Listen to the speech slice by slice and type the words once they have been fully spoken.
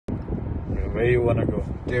Where you wanna go?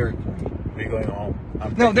 Dairy Queen. We're going home.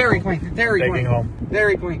 No, Dairy Queen. Dairy Queen. Taking home.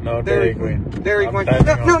 Dairy Queen. No, Dairy Queen. Dairy I'm Queen. turning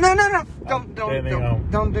No, home. no. Turning home.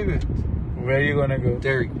 Don't do it. Where you gonna go?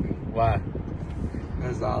 Dairy Queen. Why?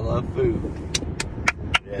 Because I love food.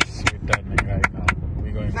 Yes, we're turning right now.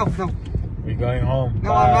 We're going No, home. no. We're going home. No,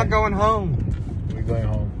 Bye. I'm not going home. We're going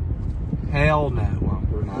home. Hell no,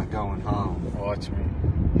 we're not going home. Watch me.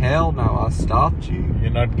 Hell no, I stopped you. You're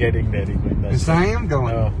not getting Dairy Queen. Yes, I am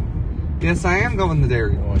going. No. Yes, I am going to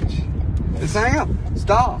Dairy Queen. Watch. Yes, I am.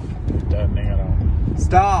 Stop. We're turning around.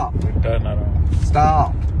 Stop. We turn around.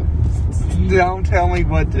 Stop. Don't tell me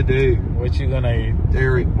what to do. What you gonna eat?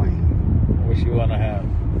 Dairy Queen. What you wanna have?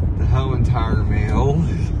 The whole entire meal.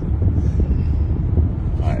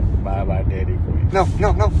 Alright, bye Dairy Queen. No.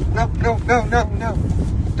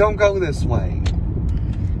 Don't go this way.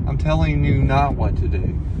 I'm telling you not what to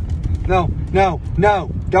do. No.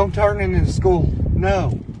 Don't turn into school.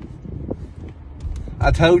 No. I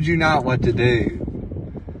told you not what to do.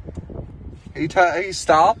 He's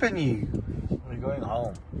stopping you. We're going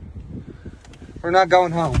home. We're not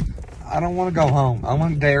going home. I don't want to go home. I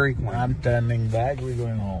want Dairy Queen. I'm turning back. We're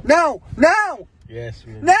going home. No. Yes,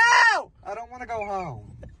 we're No. I don't want to go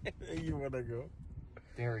home. Where you wanna go?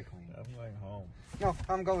 Dairy Queen. I'm going home. No,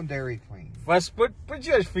 I'm going Dairy Queen. First, put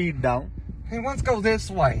your feet down. He wants to go this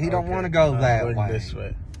way. He don't Okay, want to go I'm that going way. This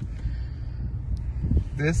way.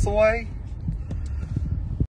 This way?